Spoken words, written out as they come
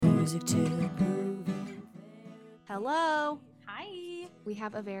music to groove. Hello. Hi. We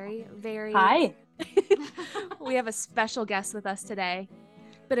have a very Hi. we have a special guest with us today.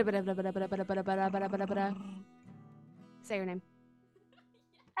 Say your name.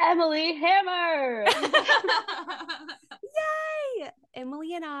 Emily Hammer. Yay!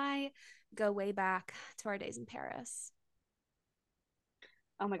 Emily and I go way back to our days in Paris.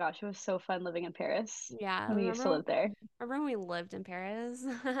 Oh my gosh, it was so fun living in Paris. Yeah, When we used to live there. remember when we lived in Paris?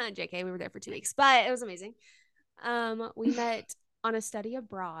 JK, we were there for 2 weeks, but it was amazing. We met on a study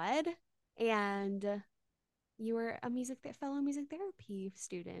abroad, and you were a fellow music therapy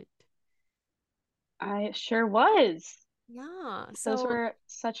student. I sure was. Yeah, Those so were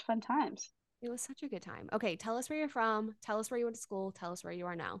such fun times. it was such a good time. Okay, tell us where you're from. Tell us where you went to school. Tell us where you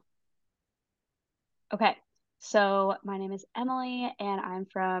are now. Okay, so my name is Emily and I'm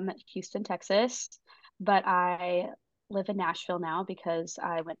from Houston, Texas, but I live in Nashville now because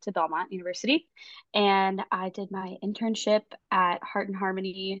I went to Belmont University and I did my internship at Heart and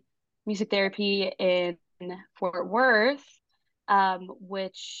Harmony Music Therapy in Fort Worth,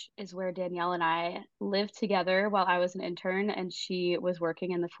 which is where Danielle and I lived together while I was an intern and she was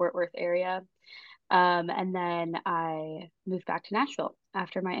working in the Fort Worth area. And then I moved back to Nashville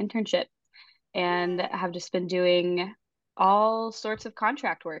after my internship and have just been doing all sorts of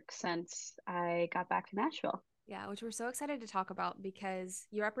contract work since I got back to Nashville. Yeah, which we're so excited to talk about because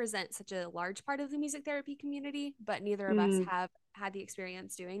you represent such a large part of the music therapy community, but neither of us Mm, have had the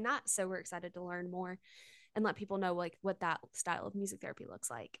experience doing that. So we're excited to learn more and let people know like what that style of music therapy looks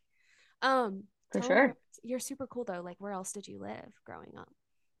like. Um, for tell her sure. you're super cool though. Like, where else did you live growing up?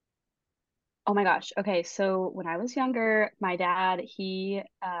 Oh my gosh. Okay, so when I was younger, my dad, he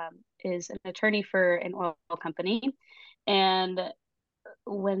is an attorney for an oil company. And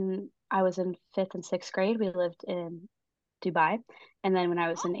when I was in fifth and sixth grade, we lived in Dubai. And then when I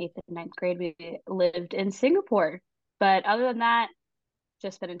was in eighth and ninth grade, we lived in Singapore. But other than that,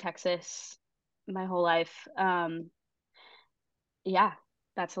 just been in Texas my whole life. Yeah,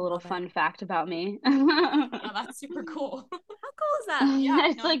 that's a little Love it. fun fact about me. Yeah, that's super cool. How cool is that? Yeah,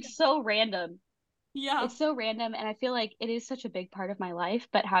 It's no, I like get so random. Yeah. It's so random, and I feel like it is such a big part of my life,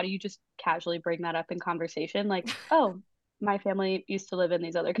 but how do you just casually bring that up in conversation? Like, oh, my family used to live in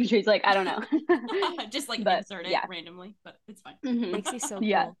these other countries. Like, I don't know. Just like But insert it yeah. randomly, but it's fine. Makes you so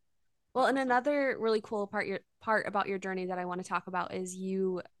Yeah, cool. Well, That's and awesome. another really cool part about your journey that I want to talk about is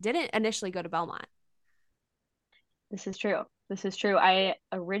you didn't initially go to Belmont. this is true. This is true. I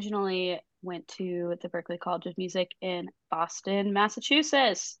originally went to the Berklee College of Music in Boston,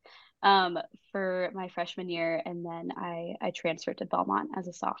 Massachusetts, um, for my freshman year, and then I transferred to Belmont as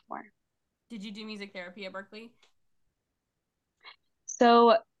a sophomore. Did you do music therapy at Berkeley?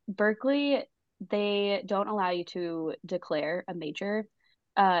 So Berkeley, they don't allow you to declare a major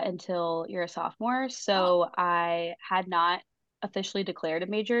until you're a sophomore. Oh, So I had not officially declared a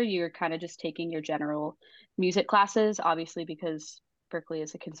major. You're kind of just taking your general music classes, obviously because Berkeley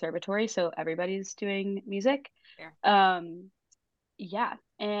is a conservatory, so everybody's doing music. fair. Um, yeah,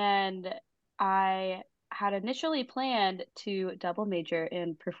 and I had initially planned to double major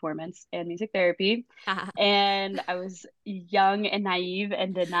in performance and music therapy, and I was young and naive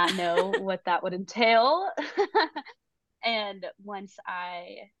and did not know what that would entail. And once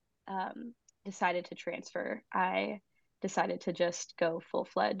I decided to transfer, I decided to just go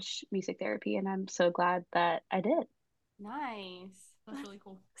full-fledged music therapy, and I'm so glad that I did. Nice. That's really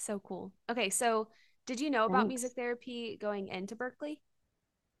cool. So cool. Okay, so did you know about music Thanks. therapy going into Berkeley?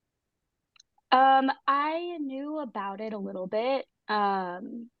 I knew about it a little bit.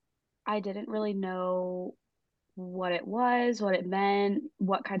 I didn't really know what it was, what it meant,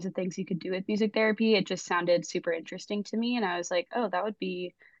 what kinds of things you could do with music therapy. It just sounded super interesting to me, and I was like, oh, that would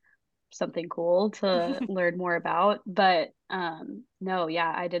be something cool to learn more about. But no,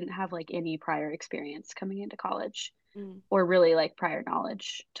 yeah, I didn't have like any prior experience coming into college Mm. or really like prior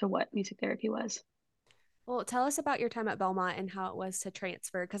knowledge to what music therapy was. Well, tell us about your time at Belmont and how it was to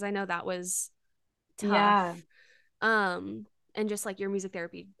transfer, because I know that was Yeah. tough. Um, and just like your music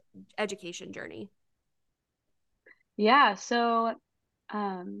therapy education journey. Yeah, so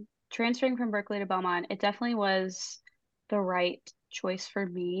transferring from Berkeley to Belmont, it definitely was the right choice for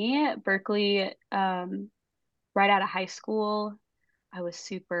me. Berkeley, right out of high school, I was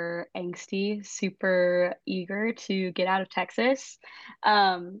super angsty, super eager to get out of Texas.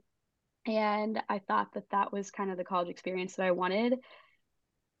 Um, and I thought that that was kind of the college experience that I wanted.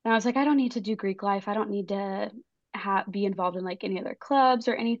 And I was like, I don't need to do Greek life. I don't need to be involved in like any other clubs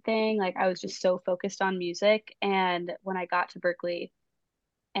or anything. Like I was just so focused on music. And when I got to Berkeley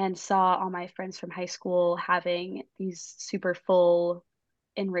and saw all my friends from high school having these super full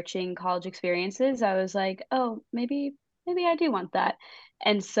enriching college experiences, I was like, oh, maybe I do want that.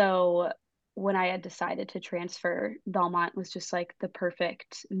 And so when I had decided to transfer, Belmont was just like the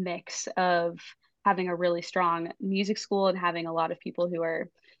perfect mix of having a really strong music school and having a lot of people who are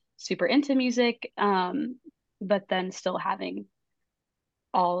super into music, but then still having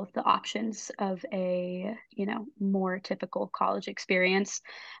all of the options of a, more typical college experience.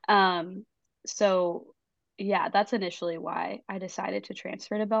 Um, so yeah, that's initially why I decided to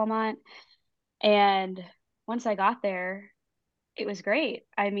transfer to Belmont. And once I got there, it was great.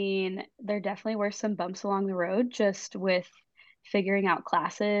 I mean, there definitely were some bumps along the road just with figuring out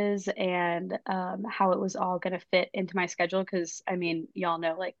classes and how it was all going to fit into my schedule. Because, I mean, y'all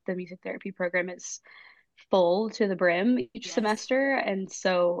know like the music therapy program is full to the brim each Yes. semester. And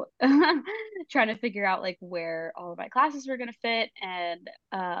so trying to figure out like where all of my classes were going to fit and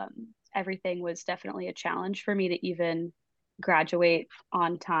everything was definitely a challenge for me to even graduate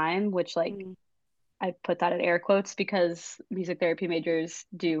on time, which like Mm. I put that in air quotes because music therapy majors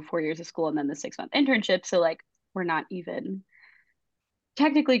do 4 years of school and then the 6 month internship. So like we're not even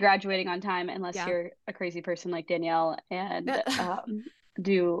technically graduating on time unless Yeah. you're a crazy person like Danielle and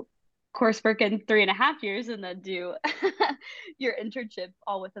do coursework in 3.5 years and then do your internship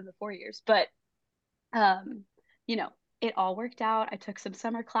all within the 4 years. But um, you know, it all worked out. I took some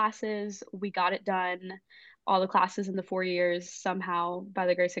summer classes. We got it done, all the classes in the 4 years somehow by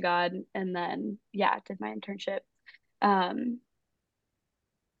the grace of God. And then, yeah, did my internship. Um,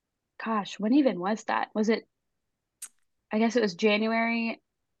 Gosh, when even was that? Was it, I guess it was January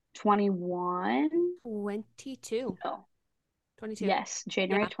 21? 22. No. 22. Yes,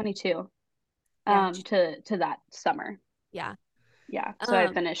 January Yeah. 22. Yeah. To that summer. Yeah. Yeah. So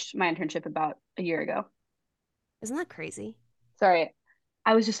I finished my internship about a year ago. Isn't that crazy? Sorry.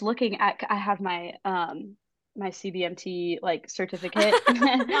 I was just looking at I have my CBMT like certificate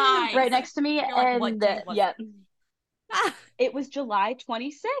Nice. right next to me You're like, what and date was yeah, it? it was July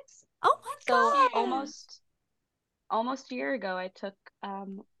 26th. Oh So my God. almost a year ago I took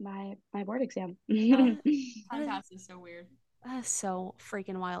my board exam. Time That passes so weird. is so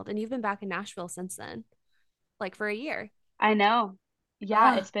freaking wild. And you've been back in Nashville since then, like for a year. I know.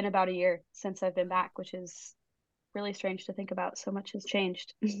 Yeah, Ah. it's been about a year since I've been back, which is really strange to think about. So much has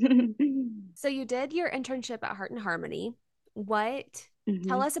changed. So you did your internship at Heart and Harmony. What,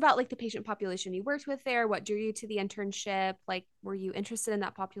 tell Mhm. us about like the patient population you worked with there. What drew you to the internship? Like, were you interested in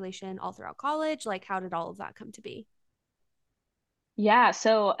that population all throughout college? Like, how did all of that come to be? Yeah,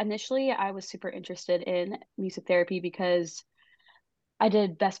 so initially I was super interested in music therapy because I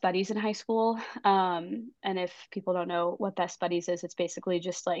did Best Buddies in high school. And if people don't know what Best Buddies is, it's basically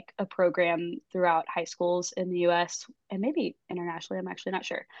just like a program throughout high schools in the US and maybe internationally. I'm actually not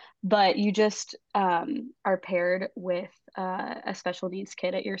sure. But you just are paired with a special needs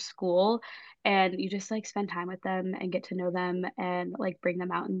kid at your school and you just like spend time with them and get to know them and like bring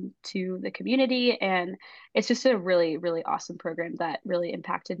them out into the community. And it's just a really, really awesome program that really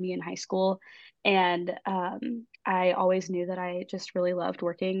impacted me in high school. And I always knew that I just really loved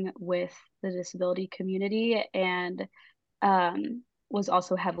working with the disability community and was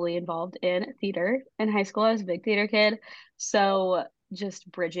also heavily involved in theater in high school. I was a big theater kid. So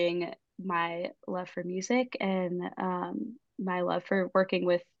just bridging my love for music and my love for working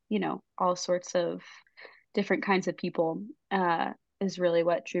with, all sorts of different kinds of people is really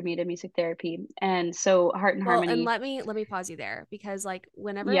what drew me to music therapy. And so Heart and Well, and Harmony, let me pause you there because like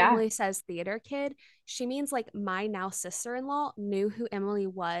whenever yeah. Emily says theater kid, she means like my now sister-in-law knew who Emily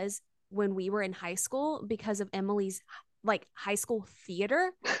was when we were in high school because of Emily's like high school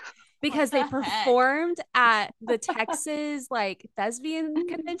theater What because they the heck? performed at the Texas like thespian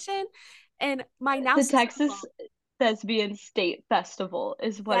convention and my now The sister-in-law, Texas Thespian State Festival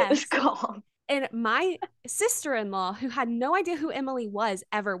is what it was yes. called. And my sister-in-law, who had no idea who Emily was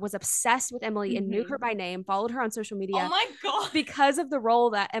ever, was obsessed with Emily and knew her Hmm. by name, followed her on social Oh media my God. because of the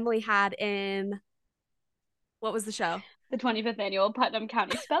role that Emily had in what was the show? The 25th annual Putnam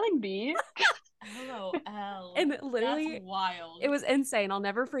County Spelling Bee. LOL. And That's literally, wild. it was insane. I'll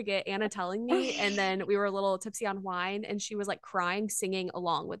never forget Anna telling me. And then we were a little tipsy on wine, and she was like crying, singing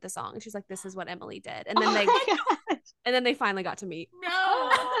along with the song. And she's like, "This is what Emily did." And then Oh they, my God. and then they finally got to meet.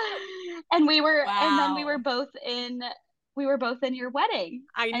 No. And then Wow. we were both in your wedding.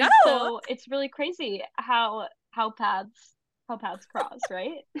 I And know. so it's really crazy how paths cross,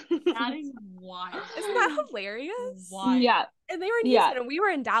 right? That is wild. Isn't that hilarious? Wild. Yeah. And they were in Yeah. Houston, and we were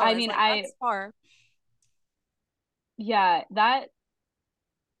in I Dallas. mean, Like that's far. yeah, that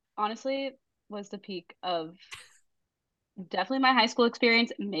honestly was the peak of definitely my high school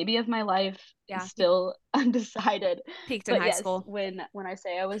experience, maybe of my life, Yeah. still undecided. Peaked in But high yes, school. when I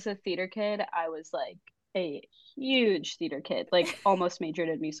say I was a theater kid, I was like a huge theater kid, like almost majored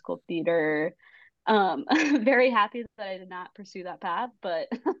in musical theater. Very happy that I did not pursue that path, but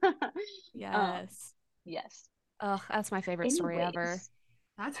um, Yes. yes. Oh, that's my favorite story ever. Anyways,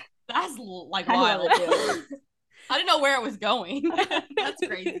 That's like I love wild. it too. I didn't know where it was going. That's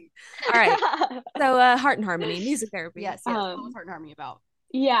crazy. All right. So, Heart and Harmony, music therapy. Yes, yes. What was Heart and Harmony about?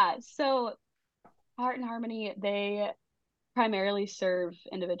 Yeah, so Heart and Harmony, they primarily serve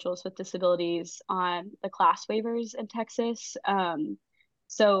individuals with disabilities on the class waivers in Texas.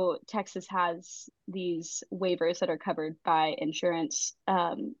 So Texas has these waivers that are covered by insurance,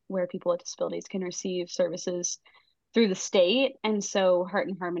 where people with disabilities can receive services through the state. And so Heart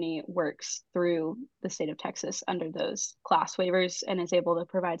and Harmony works through the state of Texas under those class waivers and is able to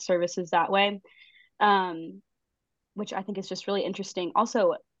provide services that way, um, which I think is just really interesting.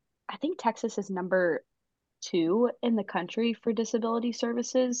 Also, I think Texas is number two in the country for disability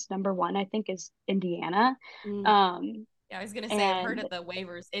services. Number one, I think, is Indiana. Mm. Um, Yeah, I was gonna say I've heard and of the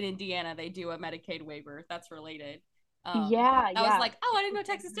waivers in Indiana. They do a Medicaid waiver that's related. yeah, I was yeah, like, oh, I didn't know it's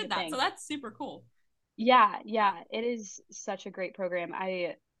a Texas really did good that. So thing. that's super cool. Yeah, Yeah. yeah, it is such a great program.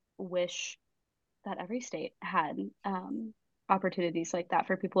 I wish that every state had opportunities like that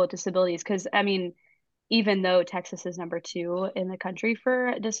for people with disabilities. Because, I mean, even though Texas is number two in the country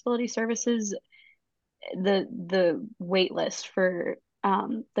for disability services, the wait list for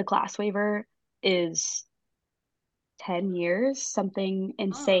the class waiver is 10 years, something Oh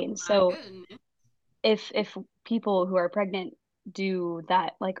insane. my So goodness. if people who are pregnant do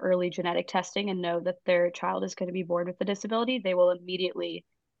that like early genetic testing and know that their child is going to be born with a disability, they will immediately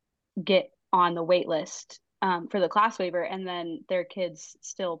get on the wait list for the class waiver, and then their kids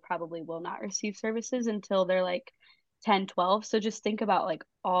still probably will not receive services until they're like 10, 12. So just think about like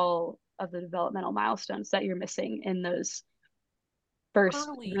all of the developmental milestones that you're missing in those first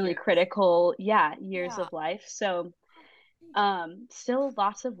Early really years. critical, yeah, years Yeah. of life. So still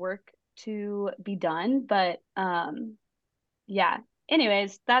lots of work to be done, but yeah.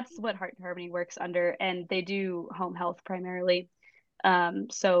 Anyways, that's what Heart and Harmony works under, and they do home health primarily.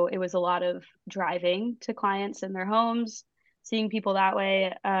 So it was a lot of driving to clients in their homes, seeing people that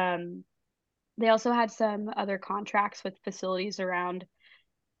way. They also had some other contracts with facilities around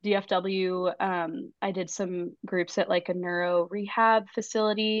DFW. I did some groups at like a neuro rehab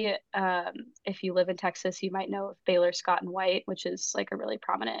facility. If you live in Texas, you might know of Baylor Scott and White, which is like a really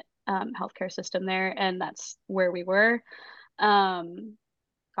prominent healthcare system there, and that's where we were. Um,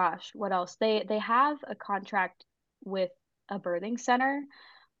 Gosh, what else? They have a contract with a birthing center,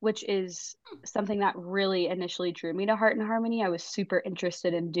 which is something that really initially drew me to Heart and Harmony. I was super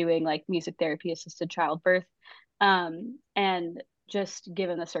interested in doing like music therapy assisted childbirth. And just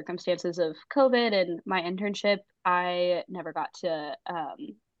given the circumstances of COVID and my internship, I never got to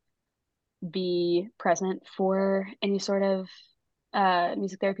be present for any sort of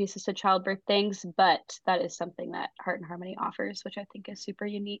music therapy assisted childbirth things, but that is something that Heart and Harmony offers, which I think is super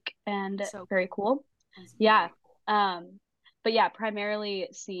unique and So very cool. cool. That's Yeah. very cool. But yeah, primarily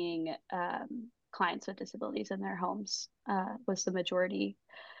seeing clients with disabilities in their homes was the majority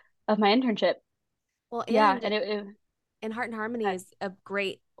of my internship. Well, Yeah, and it and Heart and Harmony is a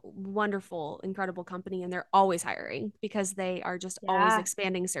great, wonderful, incredible company, and they're always hiring because they are just always yeah,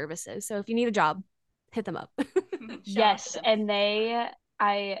 expanding services. So if you need a job, hit them up. Shout out to yes, them. and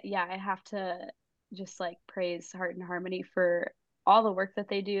I have to just like praise Heart and Harmony for all the work that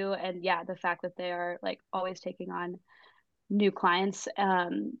they do, and yeah, the fact that they are like always taking on new clients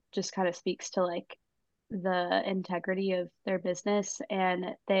just kind of speaks to like the integrity of their business, and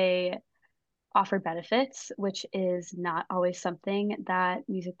they offer benefits, which is not always something that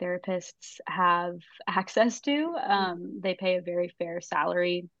music therapists have access to. They pay a very fair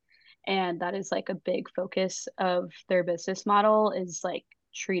salary, and that is like a big focus of their business model is like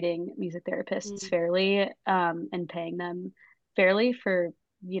treating music therapists Mm, fairly, and paying them fairly for,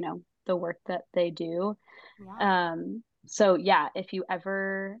 the work that they do. Yeah. So yeah, if you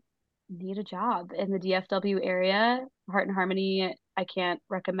ever need a job in the DFW area, Heart and Harmony, I can't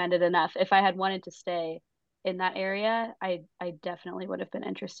recommend it enough. If I had wanted to stay in that area, I definitely would have been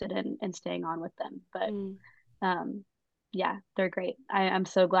interested in staying on with them. But mm. um yeah, they're great. I'm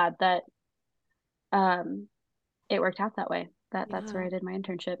so glad that um it worked out that way. That's where Yeah. I did my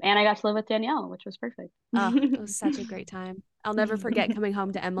internship. And I got to live with Danielle, which was perfect. Oh, it was such a great time. I'll never forget coming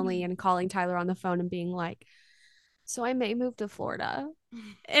home to Emily and calling Tyler on the phone and being like, so I may move to Florida.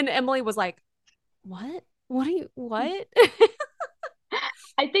 And Emily was like, what? What?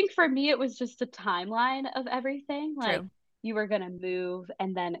 I think for me, it was just a timeline of everything. Like, True. you were gonna move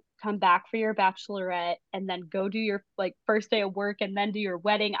and then come back for your bachelorette and then go do your like first day of work and then do your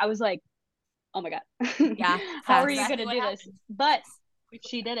wedding. I was like, oh my God, Yeah, how That's are you exactly gonna what do this? happened. But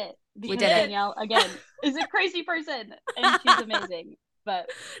she did it we because did it. Danielle, again, is a crazy person and she's amazing.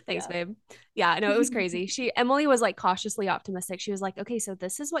 But Thanks, yeah. babe. Yeah, no, it was crazy. Emily was like cautiously optimistic. She was like, okay, so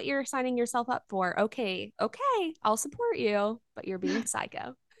this is what you're signing yourself up for. Okay, okay, I'll support you, but you're being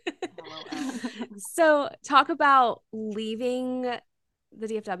psycho. LOL. So, talk about leaving the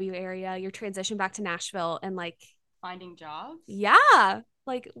DFW area, your transition back to Nashville, and like, Finding jobs? yeah,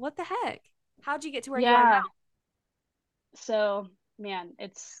 like what the heck? How'd you get to where you are Yeah. now? So, man,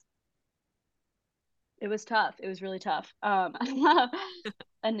 it was tough. It was really tough.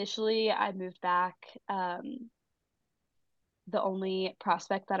 Initially, I moved back. The only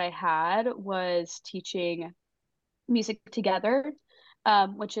prospect that I had was teaching music together,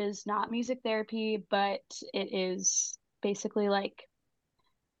 which is not music therapy, but it is basically like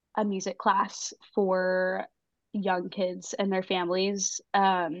a music class for young kids and their families.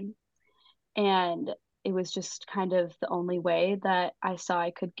 And it was just kind of the only way that I saw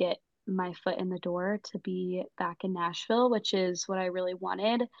I could get my foot in the door to be back in Nashville, which is what I really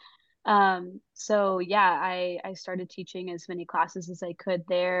wanted. So yeah, I started teaching as many classes as I could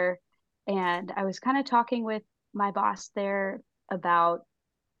there, and I was kind of talking with my boss there about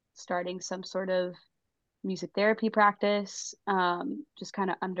starting some sort of music therapy practice, just kind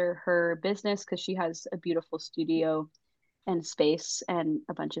of under her business because she has a beautiful studio and space and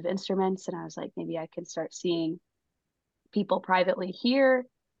a bunch of instruments. And I was like, maybe I can start seeing people privately here.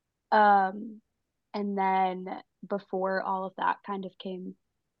 Um, and then before all of that kind of came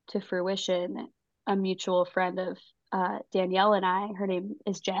to fruition, a mutual friend of Danielle and I, her name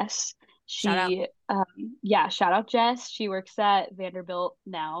is Jess. Shout out. Yeah, shout out Jess. She works at Vanderbilt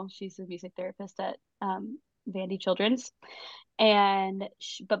now. She's a music therapist at Vandy Children's.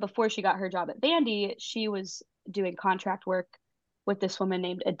 But before she got her job at Vandy, she was doing contract work with this woman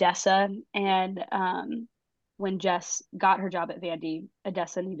named Odessa. And when Jess got her job at Vandy,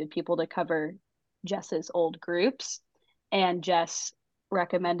 Odessa needed people to cover Jess's old groups. And Jess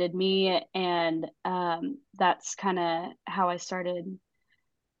recommended me. And that's kind of how I started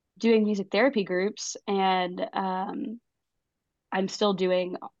doing music therapy groups. And I'm still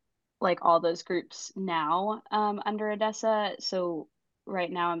doing like all those groups now under Odessa. So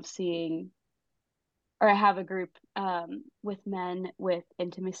right now I'm seeing, or I have a group with men with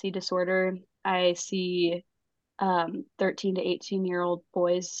intimacy disorder. I see 13 to 18-year-old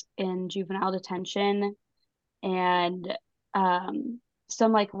boys in juvenile detention and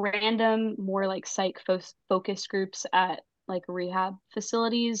some like random, more like focus groups at like rehab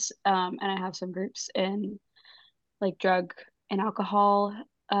facilities. And I have some groups in like drug and alcohol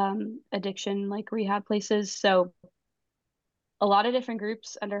addiction, like rehab places. So a lot of different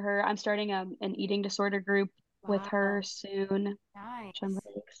groups under her. I'm starting an eating disorder group with her Wow. soon, which I'm Nice.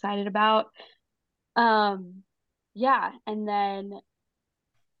 really excited about. Um, yeah, and then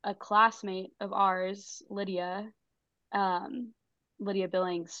a classmate of ours, um, Lydia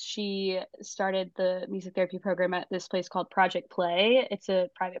Billings, she started the music therapy program at this place called Project Play. It's a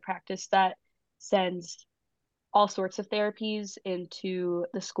private practice that sends all sorts of therapies into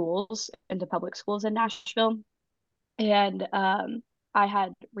the schools, into public schools in Nashville. And I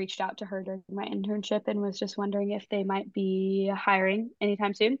had reached out to her during my internship and was just wondering if they might be hiring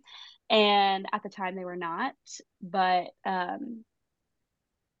anytime soon. And at the time, they were not. But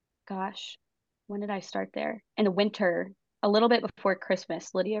gosh, when did I start there? In the winter, a little bit before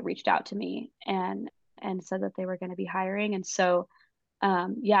Christmas, Lydia reached out to me and said that they were going to be hiring. And so,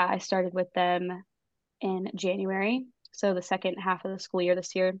 yeah, I started with them in January, so the second half of the school year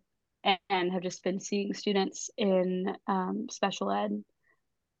this year, and have just been seeing students in special ed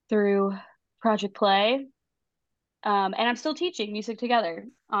through Project Play. And I'm still teaching music together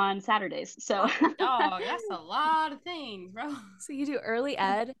on Saturdays. So, Oh, dog, that's a lot of things, bro. So you do early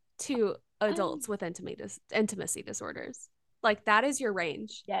ed to adults with intimacy disorders. Like that is your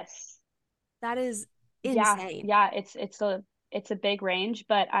range. yes, That is yeah, insane. yeah, it's a big range,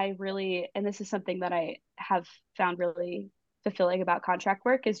 but I really, and this is something that I have found really fulfilling about contract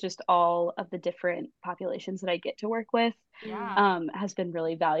work is just all of the different populations that I get to work with Yeah. has been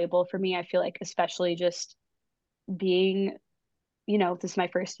really valuable for me. I feel like especially just being, this is my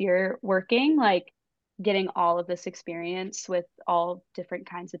first year working, like getting all of this experience with all different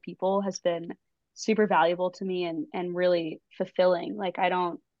kinds of people has been super valuable to me and really fulfilling. Like I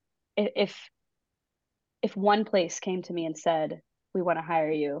don't if one place came to me and said, we want to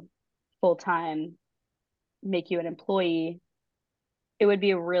hire you full time, make you an employee, it would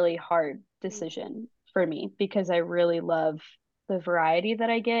be a really hard decision for me because I really love the variety that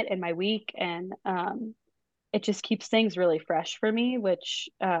I get in my week, and it just keeps things really fresh for me, which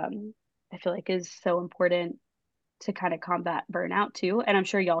I feel like is so important to kind of combat burnout too. And I'm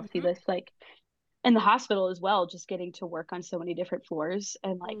sure y'all see Hmm. this like in the hospital as well, just getting to work on so many different floors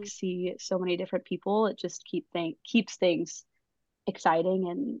and like Mm, see so many different people. It just keeps things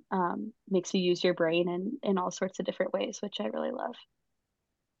exciting and makes you use your brain in all sorts of different ways, which I really love.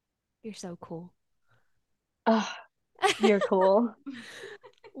 you're so cool. Oh, you're cool.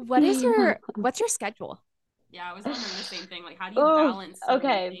 What's your schedule? Yeah, I was wondering the same thing. Like, how do you Oh, balance so many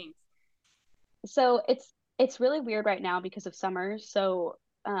okay. things? So it's really weird right now because of summer. So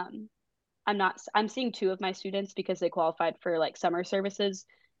I'm seeing two of my students because they qualified for like summer services,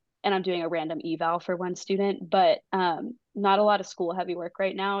 and I'm doing a random eval for one student, but not a lot of school heavy work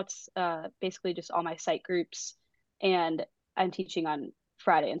right now. It's basically just all my site groups, and I'm teaching on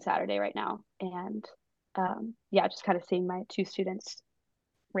Friday and Saturday right now. And yeah, just kind of seeing my two students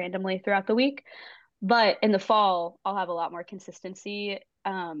randomly throughout the week. But in the fall, I'll have a lot more consistency.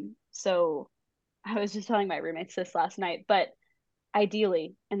 So I was just telling my roommates this last night, but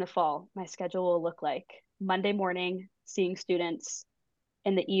ideally in the fall, my schedule will look like Monday morning, seeing students.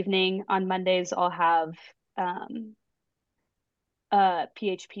 In the evening on Mondays, I'll have um, a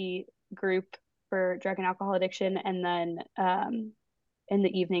PHP group for drug and alcohol addiction. And then in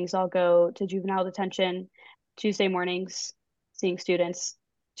the evenings, I'll go to juvenile detention. Tuesday mornings, seeing students.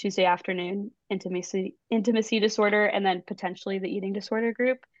 Tuesday afternoon, intimacy disorder, and then potentially the eating disorder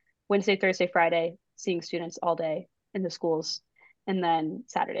group. Wednesday, Thursday, Friday, seeing students all day in the schools. And then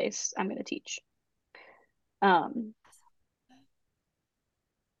Saturdays, I'm going to teach. Um,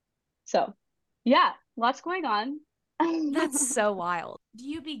 so yeah, lots going on. That's so wild. Do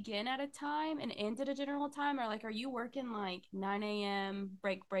you begin at a time and end at a general time, or like are you working like 9 a.m.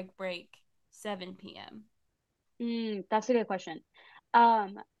 break, break, break, 7 p.m.? That's a good question.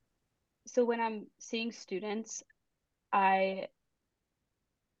 Um, so when I'm seeing students, I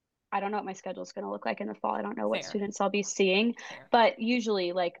I don't know what my schedule is going to look like in the fall. I don't know what Fair, students I'll be seeing, fair. but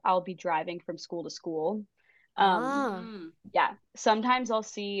usually like I'll be driving from school to school. Um, Ah, Mm, yeah, sometimes I'll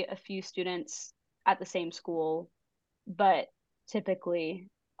see a few students at the same school, but typically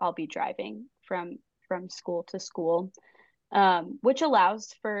I'll be driving from school to school, which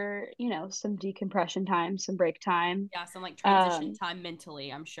allows for, some decompression time, some break time. yeah, some like transition Um, time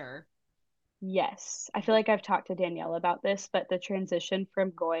mentally, I'm sure. yes, I feel Mhm. like I've talked to Danielle about this, but the transition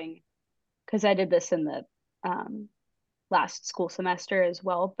from going, because I did this in the um, last school semester as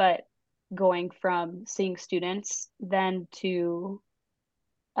well, but going from seeing students then to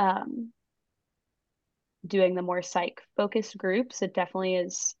um, doing the more psych focused groups, it definitely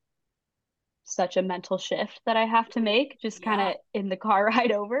is such a mental shift that I have to Mm, make just kind yeah, of in the car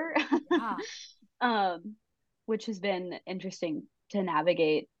ride over, yeah, um, which has been interesting to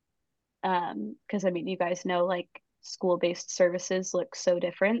navigate. Because I mean, you guys know like school-based services look so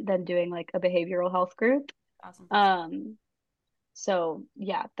different than doing like a behavioral health group. 1000%. Um, so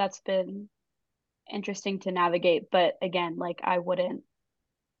yeah, that's been interesting to navigate. But again, like I wouldn't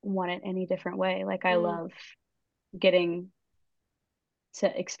want it any different way. Like I mm, love getting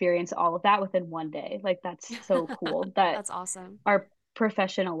to experience all of that within one day. Like that's so cool that that's awesome. our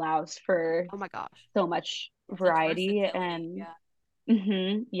profession allows for Oh my gosh. so much Such variety versatility. and Yeah.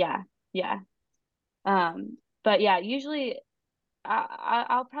 yeah, yeah. But yeah, usually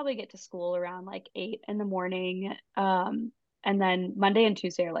I'll probably get to school around like 8 in the morning. And then Monday and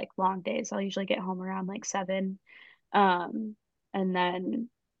Tuesday are like long days. I'll usually get home around like 7. Um, and then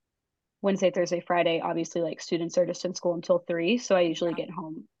Wednesday, Thursday, Friday, obviously like students are just in school until 3. So I usually Yeah. get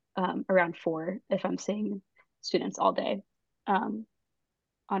home around 4 if I'm seeing students all day um,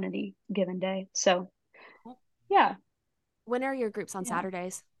 on any given day. So Cool. yeah, When are your groups on yeah.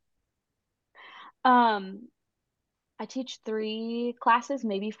 Saturdays? Um, I teach 3 classes,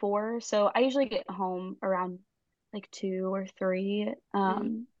 maybe 4. So I usually get home around like 2 or 3.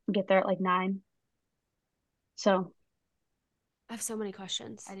 Mm, Get there at like 9. So I have so many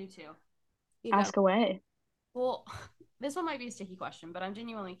questions. I do too. You go. ask away. Well, this one might be a sticky question, but I'm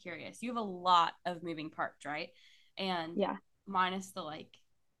genuinely curious. You have a lot of moving parts, right? And Yeah. minus the like,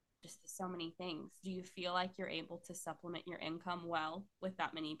 just so many things. Do you feel like you're able to supplement your income well with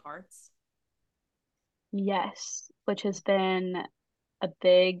that many parts? Yes, which has been a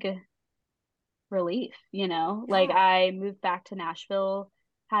big relief, Like Yeah. I moved back to Nashville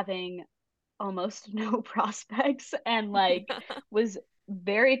having almost no prospects and like was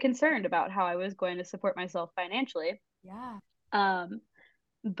very concerned about how I was going to support myself financially. Yeah. Um,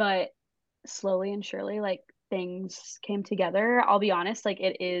 but slowly and surely, like things came together. I'll be honest, like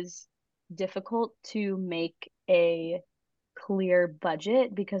it is difficult to make a clear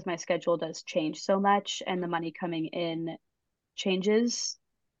budget because my schedule does change so much and the money coming in changes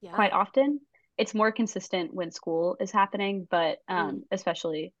Yeah. quite often. It's more consistent when school is happening, but Mm.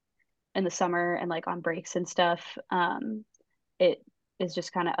 especially in the summer and like on breaks and stuff, it is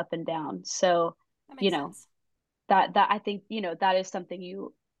just kind of up and down. So, That you makes know, sense. that I think, that is something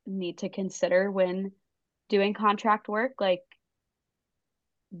you need to consider when doing contract work. Like,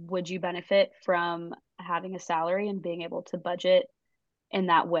 would you benefit from having a salary and being able to budget in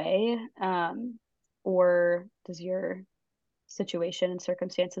that way? Or does your situation and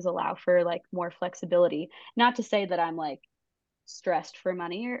circumstances allow for like more flexibility? Not to say that I'm like stressed for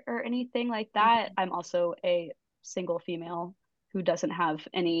money or anything like that. Mhm. I'm also a single female who doesn't have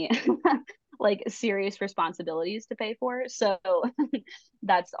any like serious responsibilities to pay for. So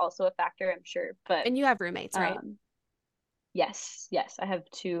that's also a factor, I'm sure. But And you have roommates, right? um yes, yes, I have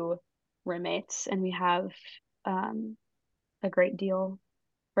two roommates and we have um a great deal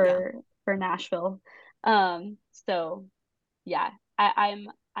Yeah. for Nashville. So yeah,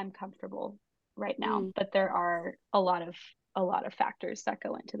 I'm comfortable right now, Mm. but there are a lot of factors that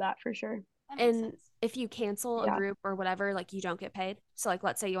go into that for sure. That makes And sense. if you cancel a Yeah, group or whatever, like you don't get paid. So like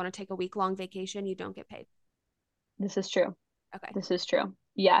let's say you want to take a week long vacation, you don't get paid. this is true. Okay. This is true.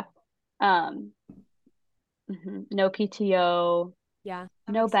 Yeah. Um, no PTO, Yeah.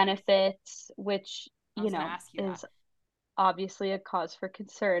 That no makes sense. benefits, which, I was gonna ask you that. is obviously a cause for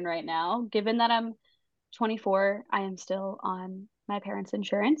concern right now. Given that I'm 24, I am still on my parents'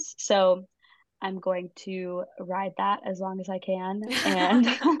 insurance. So I'm going to ride that as long as I can and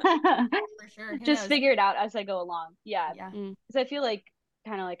For sure. Who just knows? figure it out as I go along. Yeah. Yeah. Mm. Because I feel like,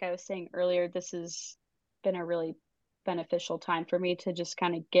 kind of like I was saying earlier, this has been a really beneficial time for me to just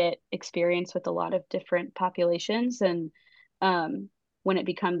kind of get experience with a lot of different populations. And um, when it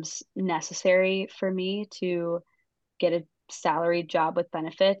becomes necessary for me to get a salaried job with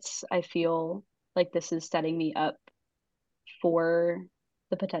benefits, I feel like this is setting me up for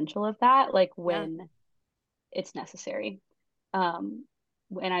the potential of that, like Yeah. when it's necessary. Um,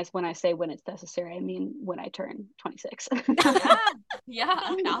 when I say when it's necessary, I mean when I turn 26. Yeah.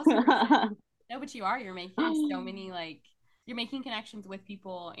 Yeah. 1,000%. No, but you are. You're making so many like you're making connections with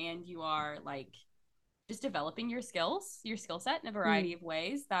people and you are like just developing your skill set in a variety Mm. of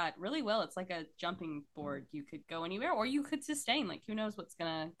ways that really will. It's like a jumping board. You could go anywhere or you could sustain. Like who knows what's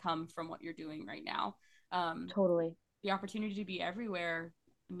gonna come from what you're doing right now. Um, Totally. the opportunity to be everywhere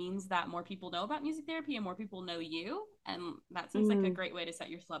means that more people know about music therapy and more people know you. And that seems like a Mm, great way to set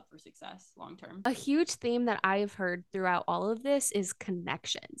yourself up for success long term. A huge theme that I've heard throughout all of this is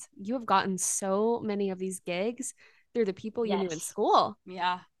connections. You have gotten so many of these gigs through the people you knew in yes. school.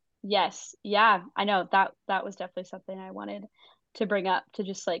 Yeah. Yes. Yeah, I know that was definitely something I wanted to bring up, to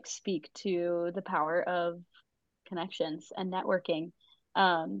just like speak to the power of connections and networking.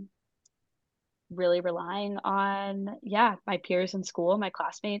 Um, really relying on, yeah, my peers in school, my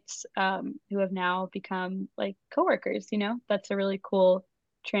classmates, who have now become like coworkers. That's a really cool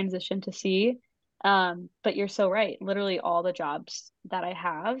transition to see. But you're so right. Literally all the jobs that I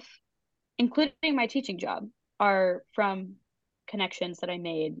have, including my teaching job, are from connections that I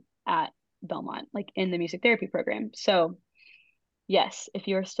made at Belmont, like in the music therapy program. So yes, if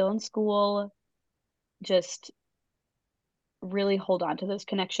you're still in school, just really hold on to those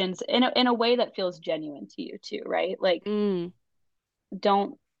connections in a way that feels genuine to you too, right? Like, Mm.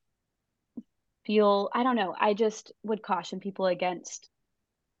 don't feel, I don't know, I just would caution people against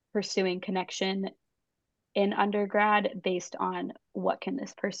pursuing connection in undergrad based on what can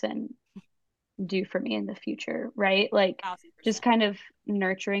this person do for me in the future, right? Like, Thousand just percent. kind of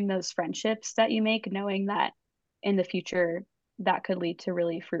nurturing those friendships that you make, knowing that in the future that could lead to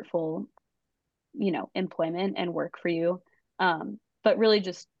really fruitful, employment and work for you. But really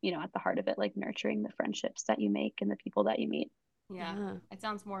just, at the heart of it, like nurturing the friendships that you make and the people that you meet. Yeah. Yeah. It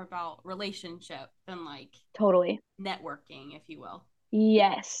sounds more about relationship than like Totally. networking, if you will.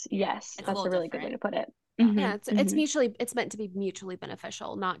 Yes, Yeah. yes. It's a That's little a really good way different. to put it. Yeah. Yeah, it's Hmm. mutually it's meant to be mutually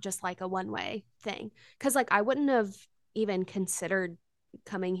beneficial, not just like a one-way thing. Because like I wouldn't have even considered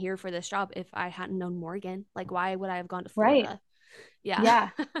coming here for this job if I hadn't known Morgan. Like why would I have gone to Right. Florida? Yeah. Yeah.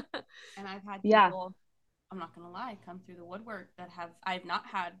 And I've had Yeah. people, I'm not gonna lie, come through the woodwork that I've not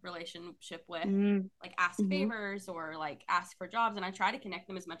had relationship with, Mm-hmm. like ask favors or like ask for jobs, and I try to connect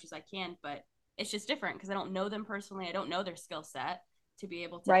them as much as I can, but it's just different because I don't know them personally. I don't know their skill set to be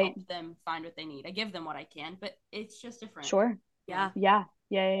able to Right. help them find what they need. I give them what I can, but it's just different. Sure. Yeah. Yeah.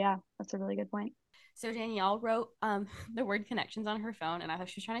 Yeah. Yeah. Yeah. Yeah. That's a really good point. So Danielle wrote the word connections on her phone, and I thought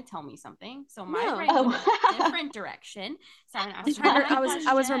she was trying to tell me something. So my No. brain went a different direction. So I'm I was trying to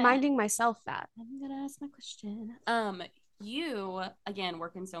I was reminding myself that. I'm gonna ask my question. You again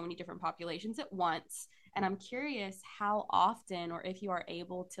work in so many different populations at once, and I'm curious how often or if you are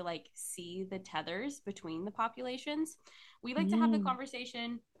able to like see the tethers between the populations. We like to have the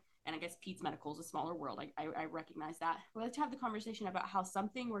conversation, and I guess Pete's Medical is a smaller world. I recognize that. We like to have the conversation about how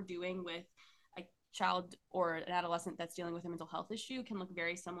something we're doing with a child or an adolescent that's dealing with a mental health issue can look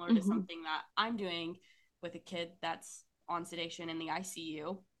very similar to something that I'm doing with a kid that's on sedation in the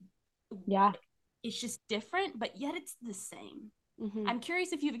ICU. Yeah. It's just different, but yet it's the same. Mm-hmm. I'm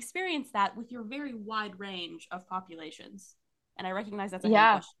curious if you've experienced that with your very wide range of populations. And I recognize that's a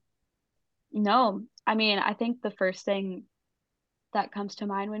heavy question. No, I mean, I think the first thing that comes to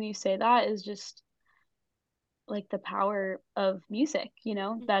mind when you say that is just like the power of music, you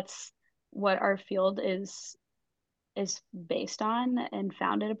know? That's what our field is based on and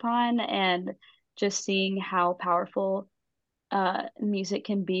founded upon, and just seeing how powerful music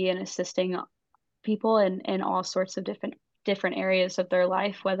can be in assisting people in all sorts of different areas of their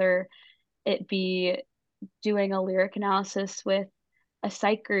life, whether it be doing a lyric analysis with a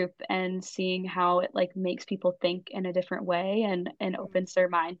psych group and seeing how it like makes people think in a different way and opens their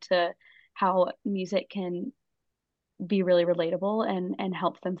mind to how music can be really relatable and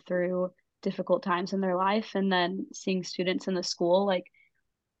help them through difficult times in their life. And then seeing students in the school, like,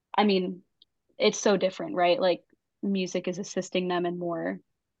 I mean, it's so different, right? Like music is assisting them in more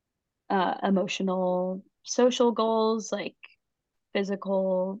emotional social goals, like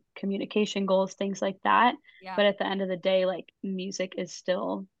physical communication goals, things like that. Yeah. But at the end of the day, like music is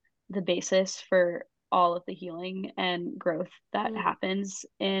still the basis for all of the healing and growth that happens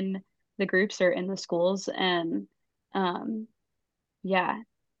in the groups or in the schools. And yeah,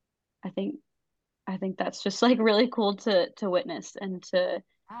 I think that's just like really cool to witness and to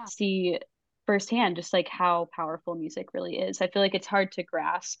see firsthand just like how powerful music really is. I feel like it's hard to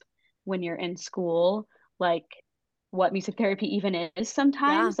grasp when you're in school, like what music therapy even is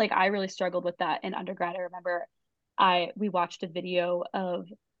sometimes. Like I really struggled with that in undergrad. I remember we watched a video of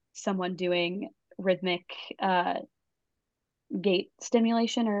someone doing rhythmic gait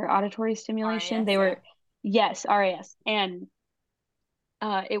stimulation or auditory stimulation. RAS, They yeah. were yes, RAS. And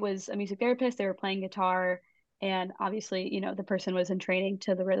it was a music therapist. They were playing guitar, and obviously, you know, the person was in training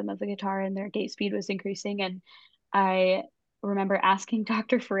to the rhythm of the guitar, and their gait speed was increasing. And I remember asking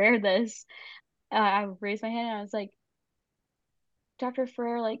Dr. Ferrer this. I raised my hand and I was like, Dr.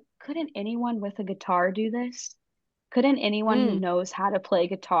 Ferrer, like, couldn't anyone with a guitar do this? Couldn't anyone who knows how to play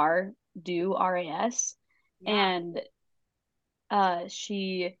guitar do RAS? Yeah. And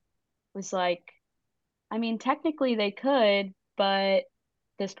she was like, I mean, technically they could, but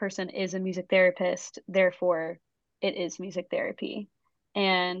this person is a music therapist, therefore it is music therapy.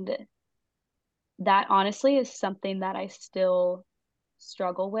 And that honestly is something that I still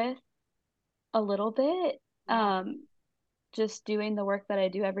struggle with a little bit. Yeah. Just doing the work that I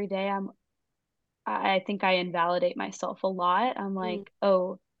do every day, I think I invalidate myself a lot. I'm like,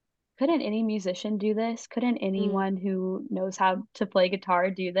 oh, couldn't any musician do this? Couldn't anyone who knows how to play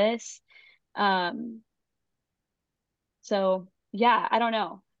guitar do this? Um, So yeah, I don't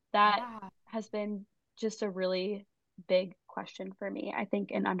know. That Yeah. has been just a really big question for me. I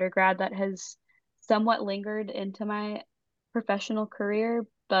think in undergrad that has somewhat lingered into my professional career,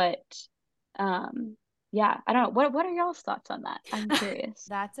 but yeah, I don't know. What are y'all's thoughts on that? I'm curious.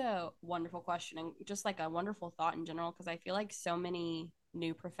 That's a wonderful question and just like a wonderful thought in general because I feel like so many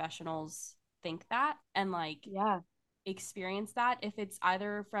new professionals think that and like Yeah. experience that if it's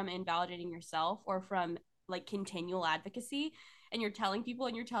either from invalidating yourself or from like continual advocacy and you're telling people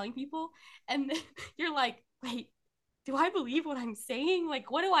and you're like, wait, do I believe what I'm saying?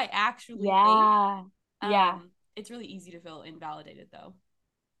 Like what do I actually think? Yeah. Yeah. It's really easy to feel invalidated though.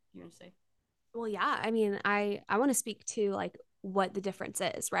 You want to say? Well, yeah. I mean, I want to speak to like what the difference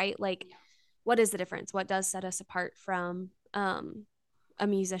is, right? Like, what is the difference? What does set us apart from a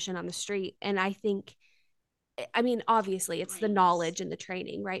musician on the street? And I think, I mean, obviously, it's the knowledge and the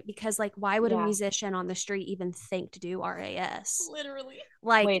training, right? Because like, why would a Yeah. musician on the street even think to do RAS? Literally.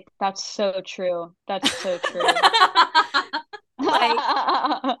 Like, Wait, that's so true. That's so true.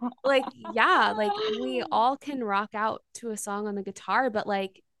 like yeah, like we all can rock out to a song on the guitar, but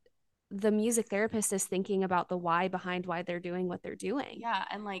like the music therapist is thinking about the why behind why they're doing what they're doing. Yeah,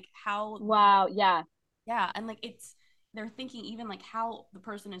 and like how Wow, yeah. yeah, and like it's they're thinking even like how the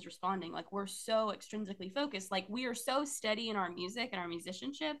person is responding. Like we're so extrinsically focused. Like we are so steady in our music and our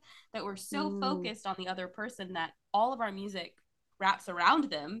musicianship that we're so focused on the other person that all of our music wraps around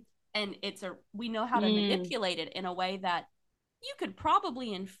them and we know how to manipulate it in a way that you could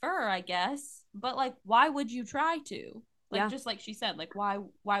probably infer, I guess, but like, why would you try to? Like, just like she said, like,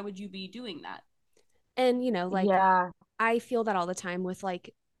 why would you be doing that? And like, Yeah. I feel that all the time with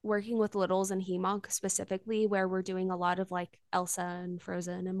like working with littles and HEMONC specifically, where we're doing a lot of like Elsa and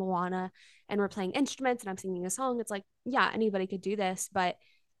Frozen and Moana, and we're playing instruments and I'm singing a song. It's like, yeah, anybody could do this, but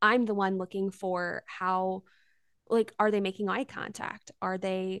I'm the one looking for how, like, are they making eye contact? Are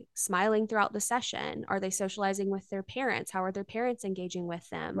they smiling throughout the session? Are they socializing with their parents? How are their parents engaging with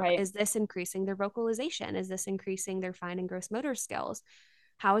them? Right. Is this increasing their vocalization? Is this increasing their fine and gross motor skills?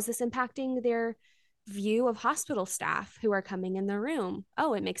 How is this impacting their view of hospital staff who are coming in the room?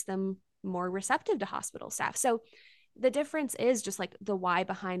 Oh, it makes them more receptive to hospital staff. So the difference is just like the why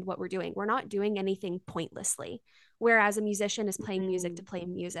behind what we're doing. We're not doing anything pointlessly. Whereas a musician is playing music to play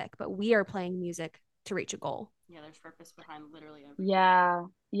music, but we are playing music to reach a goal. Yeah, there's purpose behind literally everything. Yeah.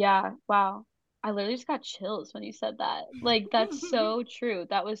 Yeah. Wow. I literally just got chills when you said that. Like, that's so true.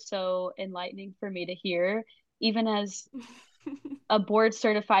 That was so enlightening for me to hear, even as a board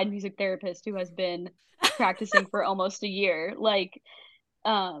certified music therapist who has been practicing for almost a year. Like,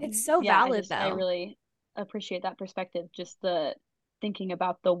 It's so yeah, valid I though. really appreciate that perspective, just the thinking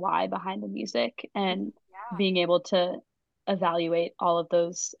about the why behind the music and Yeah. being able to evaluate all of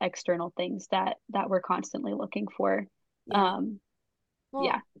those external things that we're constantly looking for. Yeah. Um, Well,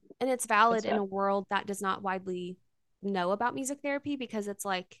 yeah, and it's good valid in stuff. a world that does not widely know about music therapy, because it's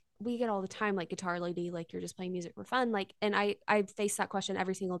like we get all the time like guitar lady, like you're just playing music for fun. Like, and I face that question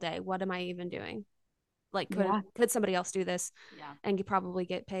every single day. What am I even doing? Like, Yeah, could somebody else do this? Yeah. And you probably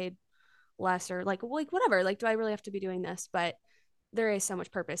get paid less, or like whatever. Like, do I really have to be doing this? But there is so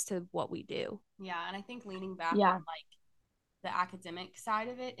much purpose to what we do. Yeah. And I think leaning back on yeah. like the academic side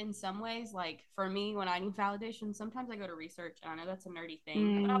of it in some ways, like for me, when I need validation, sometimes I go to research, and I know that's a nerdy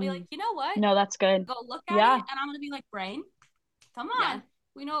thing, but I'll be like, Mm, you know what? no, that's good. Go look at Yeah, it, and I'm gonna be like, brain, come Yeah. on,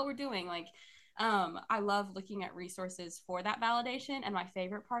 we know what we're doing. Like, I love looking at resources for that validation, and my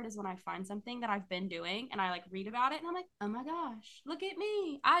favorite part is when I find something that I've been doing and I like read about it and I'm like, oh my gosh, look at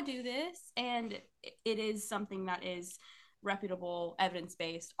me, I do this. And it is something that is reputable,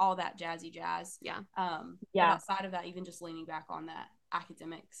 evidence-based, all that jazzy jazz. Yeah. But yeah. outside of that, even just leaning back on that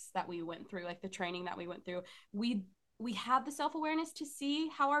academics that we went through, like the training that we went through, we have the self-awareness to see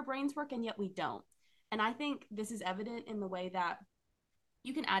how our brains work, and yet we don't. And I think this is evident in the way that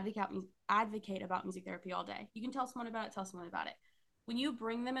you can advocate about music therapy all day. You can tell someone about it. When you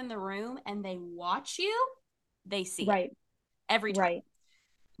bring them in the room and they watch you, they see it Right, every time. right.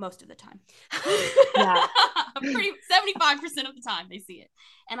 Most of the time. Yeah. Pretty 75% of the time they see it.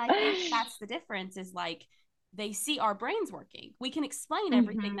 And I think that's the difference, is like they see our brains working. We can explain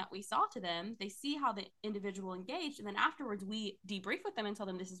everything that we saw to them. They see how the individual engaged, and then afterwards we debrief with them and tell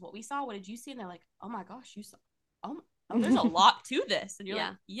them, this is what we saw. What did you see? And they're like, oh my gosh, you saw, oh, there's a lot to this. And you're Yeah.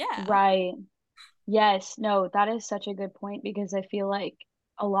 like, yeah. Right. Yes, no, that is such a good point because I feel like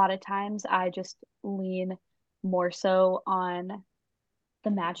a lot of times I just lean more so on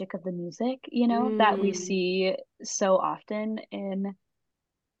the magic of the music, that we Mm. see so often in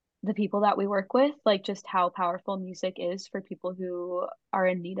the people that we work with, like just how powerful music is for people who are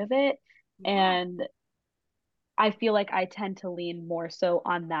in need of it. Yeah. And I feel like I tend to lean more so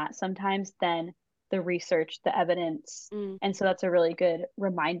on that sometimes than the research, the evidence. Mm. And so that's a really good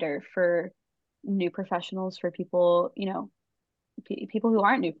reminder for new professionals, for people, people who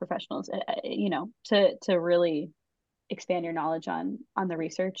aren't new professionals, to really expand your knowledge on the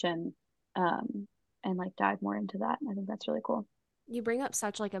research and like dive more into that. I think that's really cool. You bring up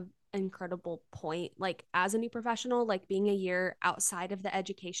such like a incredible point. Like, as a new professional, like being a year outside of the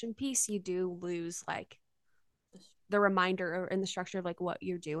education piece, you do lose like the reminder and the structure of like what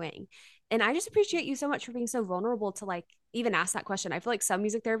you're doing. And I just appreciate you so much for being so vulnerable to like even ask that question. I feel like some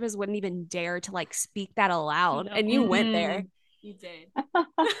music therapists wouldn't even dare to like speak that aloud, No, and you went there. Mm. you did. Which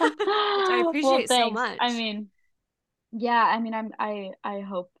I Well, appreciate so thanks. I much. mean, yeah, I mean, I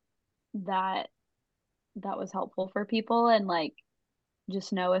hope that that was helpful for people, and like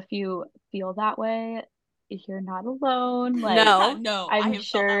just know if you feel that way, you're not alone. Like No. No, I I'm have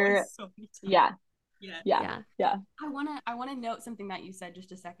felt that way sure, so many times. yeah, Yeah. yeah, Yeah. yeah. I wanna note something that you said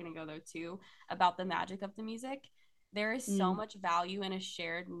just a second ago though too, about the magic of the music. There is so Mm, much value in a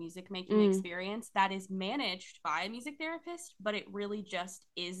shared music making Mm. experience that is managed by a music therapist, but it really just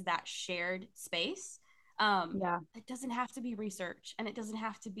is that shared space. yeah. It doesn't have to be research, and it doesn't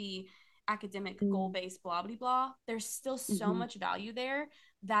have to be academic goal Mm, based blah blah blah. There's still so hmm. much value there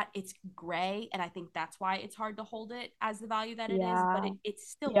that it's gray, and I think that's why it's hard to hold it as the value that it is, but Yeah, it's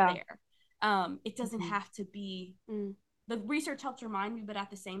still yeah. there. It doesn't Hmm. have to be Mm. the research helps remind me, but at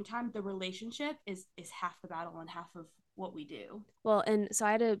the same time, the relationship is half the battle and half of what we do. Well, and so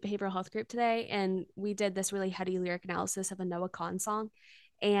I had a behavioral health group today, and we did this really heady lyric analysis of a Noah Kahn song.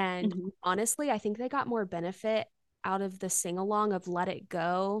 And honestly, I think they got more benefit out of the sing along of Let It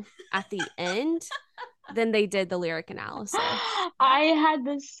Go at the end than they did the lyric analysis. I had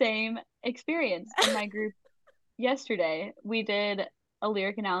the same experience in my group yesterday. We did a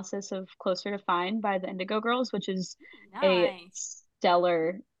lyric analysis of Closer to Fine by the Indigo Girls, which is a Nice.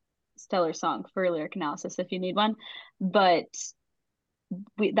 stellar song for a lyric analysis if you need one. But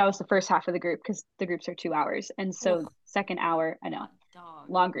that was the first half of the group because the groups are 2 hours. And so second hour, I know, Hot dog.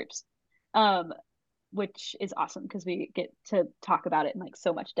 long groups. Which is awesome because we get to talk about it in like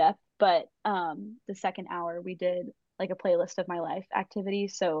so much depth. But the second hour we did like a playlist of my life activity.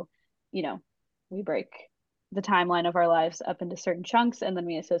 So, you know, we break the timeline of our lives up into certain chunks and then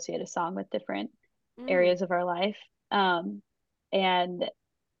we associate a song with different areas of our life. And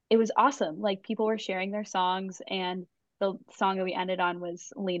it was awesome. Like people were sharing their songs, and the song that we ended on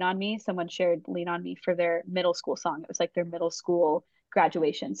was Lean on Me. Someone shared Lean on Me for their middle school song. It was like their middle school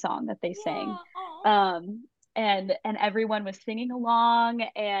graduation song that they sang. And everyone was singing along,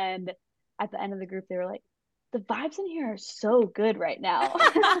 and at the end of the group they were like, the vibes in here are so good right now.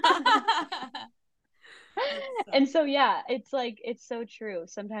 And so yeah, it's like it's so true.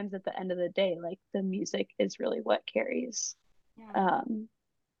 Sometimes at the end of the day, like the music is really what carries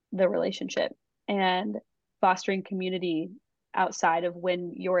the relationship and fostering community outside of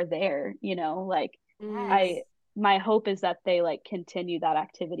when you're there, like my hope is that they like continue that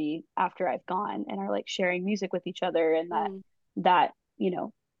activity after I've gone and are like sharing music with each other, and that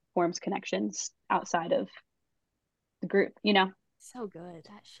forms connections outside of the group. So good.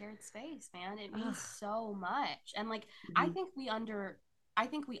 That shared space, man, it means so much. And like I think we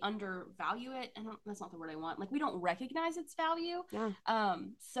undervalue it, and that's not the word I want. Like we don't recognize its value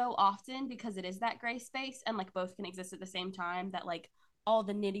so often because it is that gray space, and like both can exist at the same time. That like all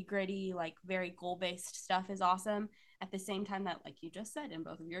the nitty gritty, like very goal based stuff is awesome. At the same time, that like you just said in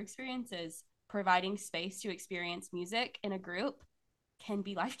both of your experiences, providing space to experience music in a group can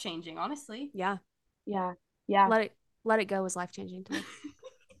be life changing. Honestly, yeah. Let It Go was life changing to me.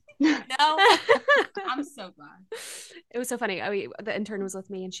 No, I'm so glad. It was so funny. The intern was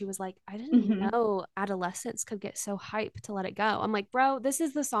with me and she was like, I didn't know adolescents could get so hype to Let It Go. I'm like, bro, this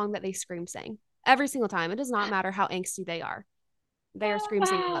is the song that they scream sing every single time. It does not matter how angsty they are. They are scream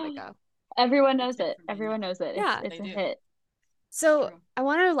singing Let It Go. Everyone knows it. Everyone knows it. Yeah, it's a hit. So I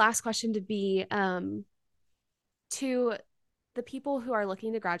want our last question to be to the people who are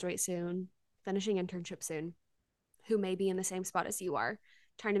looking to graduate soon, finishing internship soon, who may be in the same spot as you are,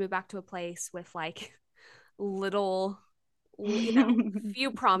 trying to move back to a place with like little,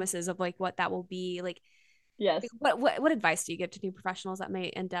 few promises of like what that will be. Like, yes. What advice do you give to new professionals that may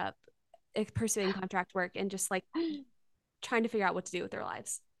end up pursuing contract work and just like trying to figure out what to do with their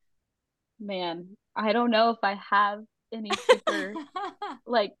lives? Man, I don't know if I have any super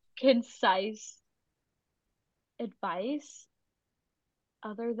like concise advice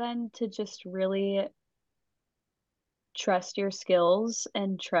other than to just really trust your skills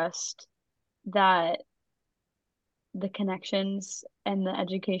and trust that the connections and the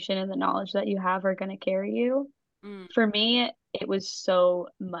education and the knowledge that you have are going to carry you. For me, it was so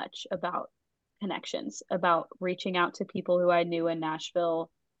much about connections, about reaching out to people who I knew in Nashville,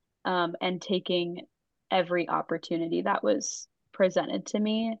 and taking every opportunity that was presented to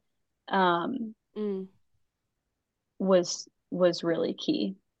me, was really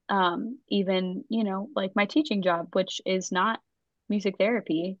key. Even, like my teaching job, which is not music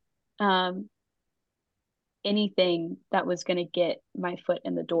therapy, anything that was going to get my foot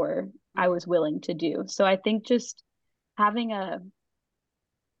in the door, I was willing to do. So I think just having a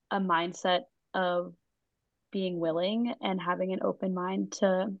mindset of being willing and having an open mind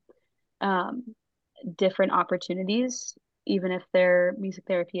to different opportunities, even if they're music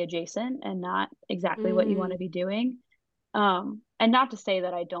therapy adjacent and not exactly what you want to be doing. And not to say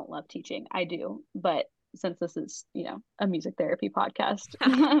that I don't love teaching, I do, but since this is, a music therapy podcast,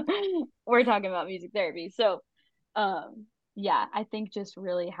 we're talking about music therapy. So, yeah, I think just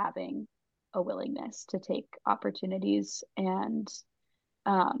really having a willingness to take opportunities, and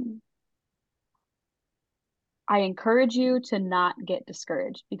I encourage you to not get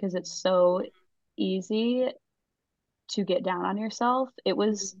discouraged because it's so easy to get down on yourself. It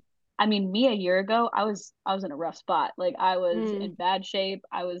was, I mean, me a year ago, I was in a rough spot. Like I was in bad shape.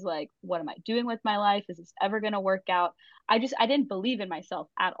 I was like, what am I doing with my life? Is this ever going to work out? I didn't believe in myself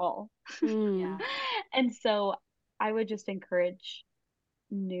at all. Yeah. And so I would just encourage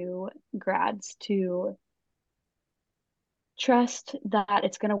new grads to trust that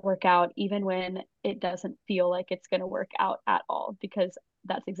it's going to work out even when it doesn't feel like it's going to work out at all, because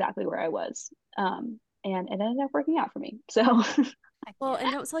that's exactly where I was. And it ended up working out for me. So Well,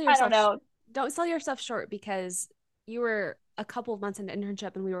 and don't sell I don't yourself know. don't sell yourself short, because you were a couple of months into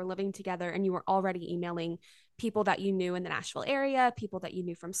internship and we were living together and you were already emailing people that you knew in the Nashville area, people that you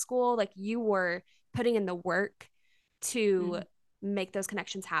knew from school. Like you were putting in the work to make those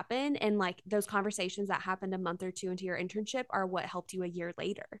connections happen. And like those conversations that happened a month or two into your internship are what helped you a year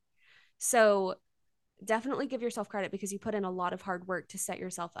later. So definitely give yourself credit, because you put in a lot of hard work to set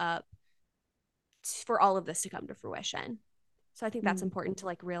yourself up for all of this to come to fruition. So I think that's important to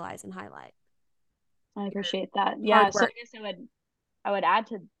like realize and highlight. I Your appreciate that. hard Yeah. So work. I guess I would add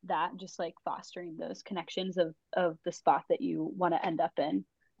to that, just like fostering those connections of the spot that you want to end up in,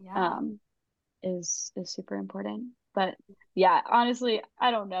 Yeah. um, is super important. But yeah, honestly,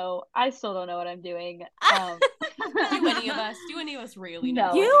 I don't know. I still don't know what I'm doing. Do any of us? Do any of us really know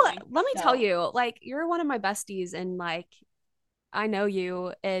what we're No, You, doing? let me tell no. you, like, you're one of my besties, and like, I know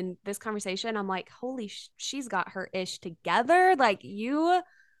you. In this conversation, I'm like, holy, she's got her ish together. Like, the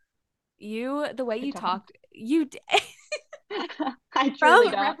way Good you job. talk, you I from truly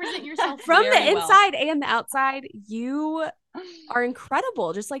You don't. represent yourself from very the well. inside and the outside, you are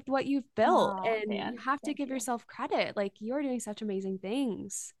incredible, just like what you've built. Oh, And you man. have to Thank give you. yourself credit. Like, you're doing such amazing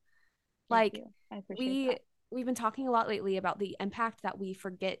things. Thank Like, you. I appreciate we that. we've been talking a lot lately about the impact that we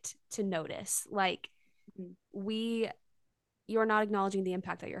forget to notice. Like, Mhm. we you're not acknowledging the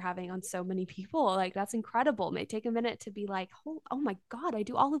impact that you're having on so many people. Like, that's incredible. It may take a minute to be like, oh my God, I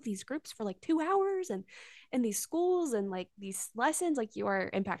do all of these groups for like 2 hours and in these schools and like these lessons. Like, you are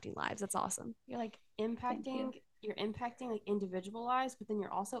impacting lives. That's awesome. You're like Thank you. you're impacting like individual lives, but then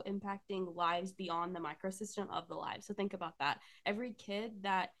you're also impacting lives beyond the microsystem of the lives. So think about that. Every kid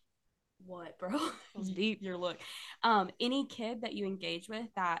that what, bro? Deep your look. Any kid that you engage with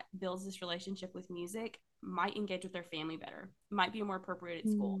that builds this relationship with music might engage with their family better, might be more appropriate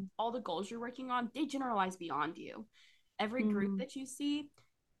at school. Mm, All the goals you're working on, they generalize beyond you. Every group mm, that you see,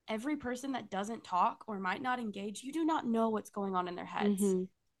 every person that doesn't talk or might not engage, you do not know what's going on in their heads. Mm-hmm.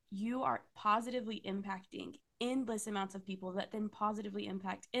 You are positively impacting endless amounts of people that then positively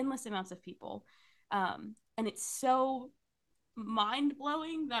impact endless amounts of people. And it's so mind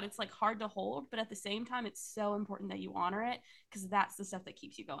blowing that it's like hard to hold, but at the same time, it's so important that you honor it, because that's the stuff that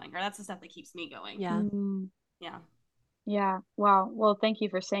keeps you going, or that's the stuff that keeps me going. Yeah. mm. Yeah. Yeah. Wow. Well, thank you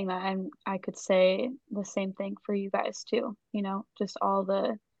for saying that. And I could say the same thing for you guys too. Just all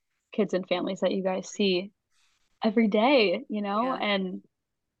the kids and families that you guys see every day, Yeah. and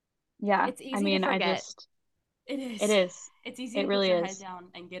yeah, It's I easy to mean, forget. It it is. is, It's easy it to put really your head is. down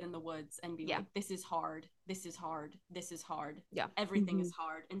and get in the woods and be Yeah. like, this is hard. This is hard. This is hard. Yeah. Everything Hmm. is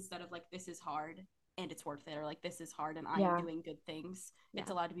hard, instead of like, this is hard and it's worth it, or like, this is hard and I am Yeah. doing good things. Yeah.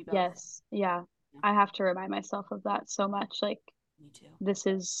 It's allowed to be both. Yes. Yeah. Yeah. I have to remind myself of that so much. Like, Me too. this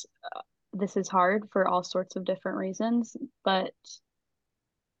is this is hard for all sorts of different reasons, but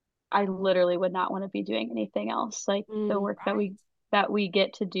I literally would not want to be doing anything else. Like, the Mm. work that Right. we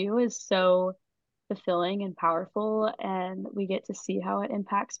get to do is so fulfilling and powerful, and we get to see how it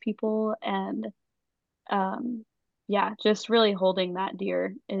impacts people. And um yeah, just really holding that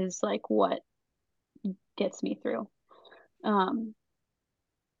dear is like what gets me through. Um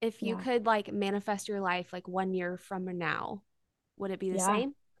If you yeah. could like manifest your life like 1 year from now, would it be the Yeah.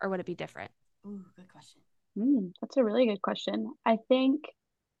 same or would it be different? Ooh, good question. That's a really good question. I think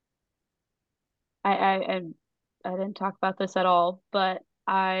I didn't talk about this at all, but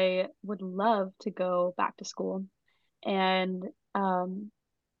I would love to go back to school and um,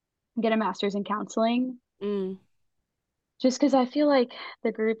 get a master's in counseling, Mm. just because I feel like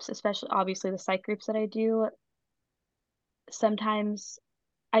the groups, especially obviously the psych groups that I do, sometimes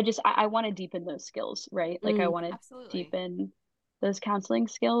I want to deepen those skills, right? Like, I Mm. want to Absolutely. deepen those counseling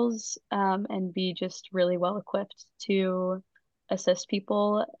skills, and be just really well equipped to assist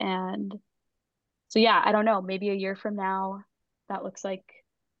people. And so, yeah, I don't know, maybe a year from now, that looks like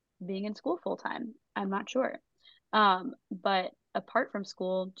being in school full time. I'm not sure. But apart from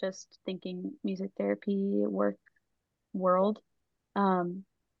school, just thinking music therapy world, um,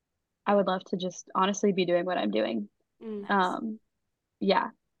 I would love to just honestly be doing what I'm doing. Mm. Nice. Um,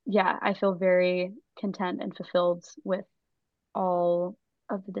 yeah, yeah, I feel very content and fulfilled with all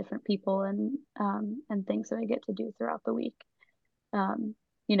of the different people and things that I get to do throughout the week. Um,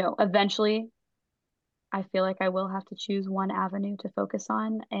 Eventually I feel like I will have to choose one avenue to focus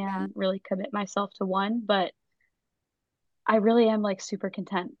on Yeah. and really commit myself to one, but I really am like super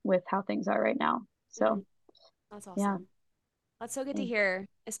content with how things are right now. So, Mm. That's yeah, awesome. That's so good to thanks. hear,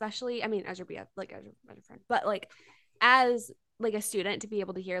 especially, I mean, as your BF, like as your friend, but like as like a student to be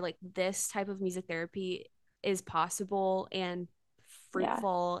able to hear like this type of music therapy is possible and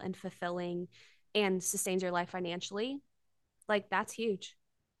fruitful and fulfilling and sustains your life financially, like that's huge.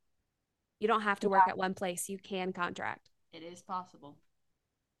 You don't have to work at one place. You can contract. It is possible.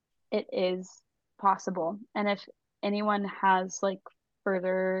 It is possible. And if anyone has like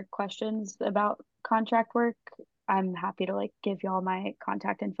further questions about contract work, I'm happy to like give y'all my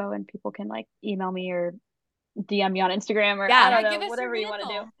contact info and people can like email me or DM me on Instagram or I don't know, whatever you want to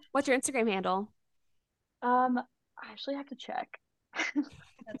do. What's your Instagram handle? I actually have to check.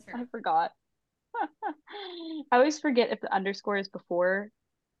 That's fair. I forgot. I always forget if the underscore is before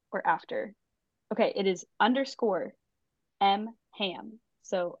or after. Okay, it is underscore mham.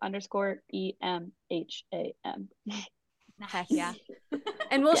 So underscore EMHAM. Heck yeah.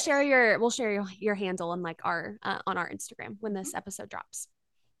 And we'll share your handle on like our on our Instagram when this episode drops.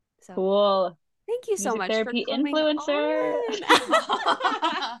 So cool. Thank you so Music much therapy for coming influencer.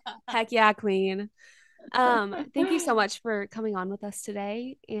 on. Heck yeah, queen. Thank you so much for coming on with us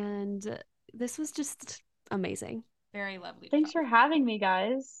today. And this was just amazing. Very lovely. Thanks for having me,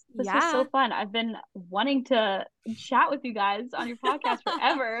 guys. This was so fun. I've been wanting to chat with you guys on your podcast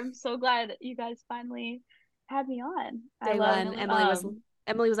forever. I'm so glad you guys finally had me on. Day one,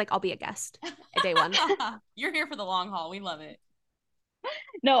 Emily was like, I'll be a guest at day one. You're here for the long haul. We love it.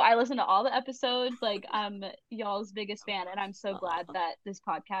 No, I listen to all the episodes. Like, I'm y'all's biggest fan, and I'm so glad that this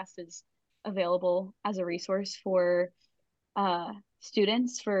podcast is available as a resource for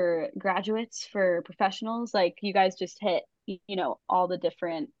students, for graduates, for professionals. Like, you guys just hit, you know, all the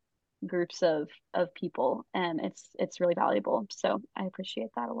different groups of people, and it's really valuable. So I appreciate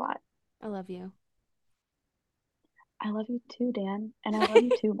that a lot. I love you. I love you too, Dan, and I love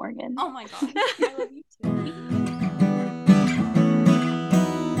you too, Morgan. Oh my gosh, I love you too.